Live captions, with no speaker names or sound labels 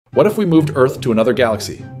What if we moved Earth to another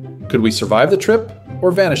galaxy? Could we survive the trip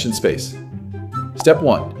or vanish in space? Step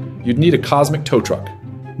 1. You'd need a cosmic tow truck.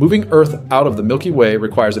 Moving Earth out of the Milky Way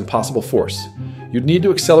requires impossible force. You'd need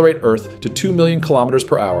to accelerate Earth to 2 million kilometers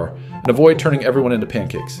per hour and avoid turning everyone into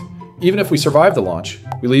pancakes. Even if we survive the launch,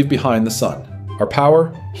 we leave behind the sun, our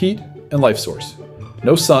power, heat, and life source.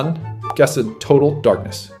 No sun, guess a total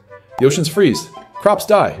darkness. The oceans freeze, crops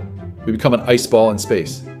die. We become an ice ball in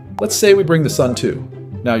space. Let's say we bring the sun too.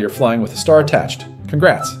 Now you're flying with a star attached.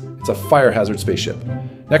 Congrats, it's a fire hazard spaceship.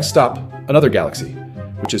 Next stop, another galaxy,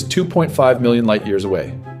 which is 2.5 million light years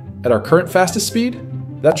away. At our current fastest speed,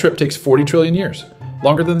 that trip takes 40 trillion years,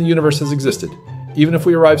 longer than the universe has existed. Even if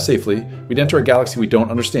we arrive safely, we'd enter a galaxy we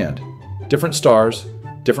don't understand. Different stars,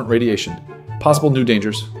 different radiation, possible new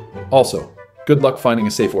dangers. Also, good luck finding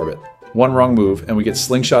a safe orbit. One wrong move and we get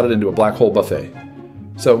slingshotted into a black hole buffet.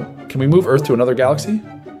 So, can we move Earth to another galaxy?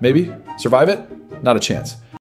 Maybe? Survive it? Not a chance.